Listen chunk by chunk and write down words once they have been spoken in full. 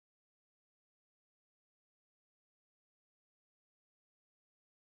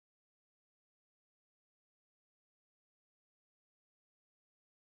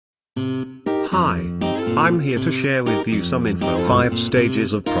Hi. I'm here to share with you some info. 5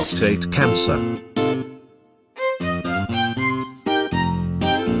 stages of prostate cancer.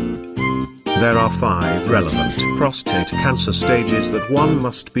 There are 5 relevant prostate cancer stages that one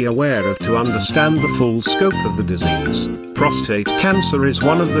must be aware of to understand the full scope of the disease. Prostate cancer is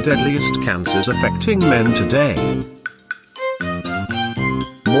one of the deadliest cancers affecting men today.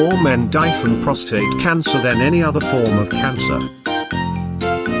 More men die from prostate cancer than any other form of cancer.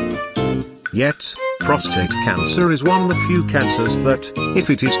 Yet, prostate cancer is one of the few cancers that, if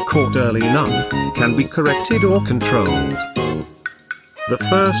it is caught early enough, can be corrected or controlled. The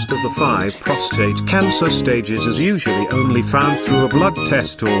first of the 5 prostate cancer stages is usually only found through a blood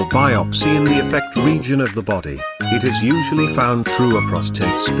test or biopsy in the affect region of the body. It is usually found through a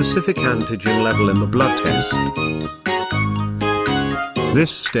prostate-specific antigen level in the blood test.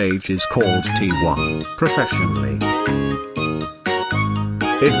 This stage is called T1, professionally.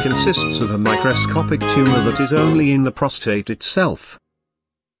 It consists of a microscopic tumor that is only in the prostate itself.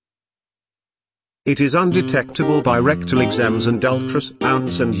 It is undetectable by rectal exams and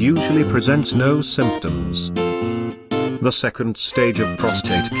ultrasounds and usually presents no symptoms. The second stage of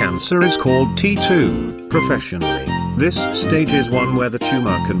prostate cancer is called T2, professionally. This stage is one where the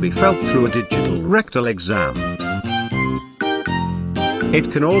tumor can be felt through a digital rectal exam.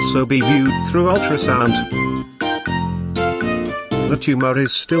 It can also be viewed through ultrasound. The tumor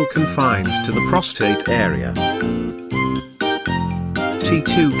is still confined to the prostate area.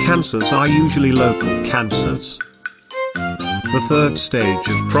 T2 cancers are usually local cancers. The third stage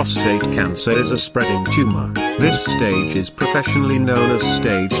of prostate cancer is a spreading tumor. This stage is professionally known as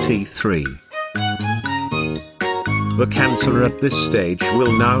stage T3. The cancer at this stage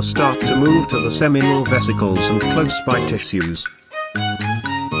will now start to move to the seminal vesicles and close-by tissues.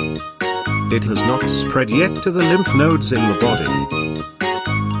 It has not spread yet to the lymph nodes in the body.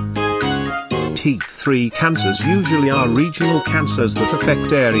 T3 cancers usually are regional cancers that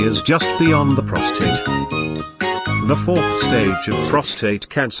affect areas just beyond the prostate. The fourth stage of prostate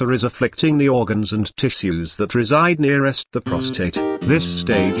cancer is afflicting the organs and tissues that reside nearest the prostate. This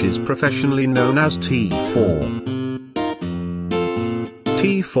stage is professionally known as T4.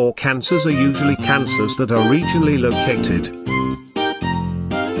 T4 cancers are usually cancers that are regionally located.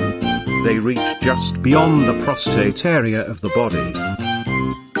 They reach just beyond the prostate area of the body.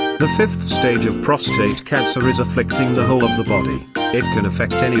 The fifth stage of prostate cancer is afflicting the whole of the body. It can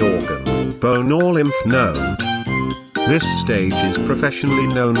affect any organ, bone or lymph node. This stage is professionally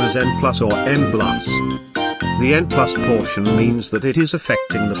known as N+ or N+. The N+ portion means that it is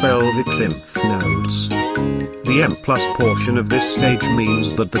affecting the pelvic lymph nodes. The M+ portion of this stage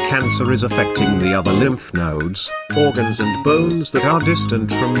means that the cancer is affecting the other lymph nodes, organs and bones that are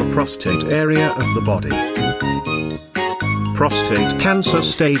distant from the prostate area of the body. Prostate cancer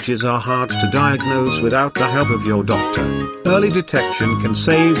stages are hard to diagnose without the help of your doctor. Early detection can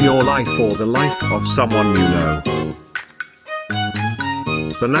save your life or the life of someone you know.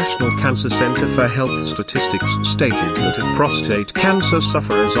 The National Cancer Center for Health Statistics stated that of prostate cancer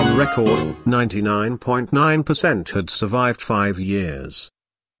sufferers on record, 99.9% had survived 5 years.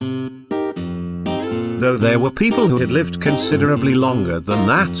 Though there were people who had lived considerably longer than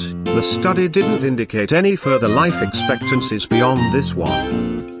that, the study didn't indicate any further life expectancies beyond this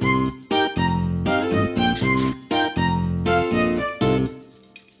one.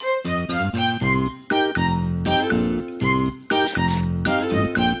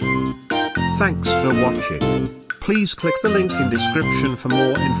 Thanks for watching. Please click the link in description for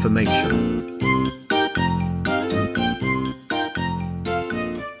more information.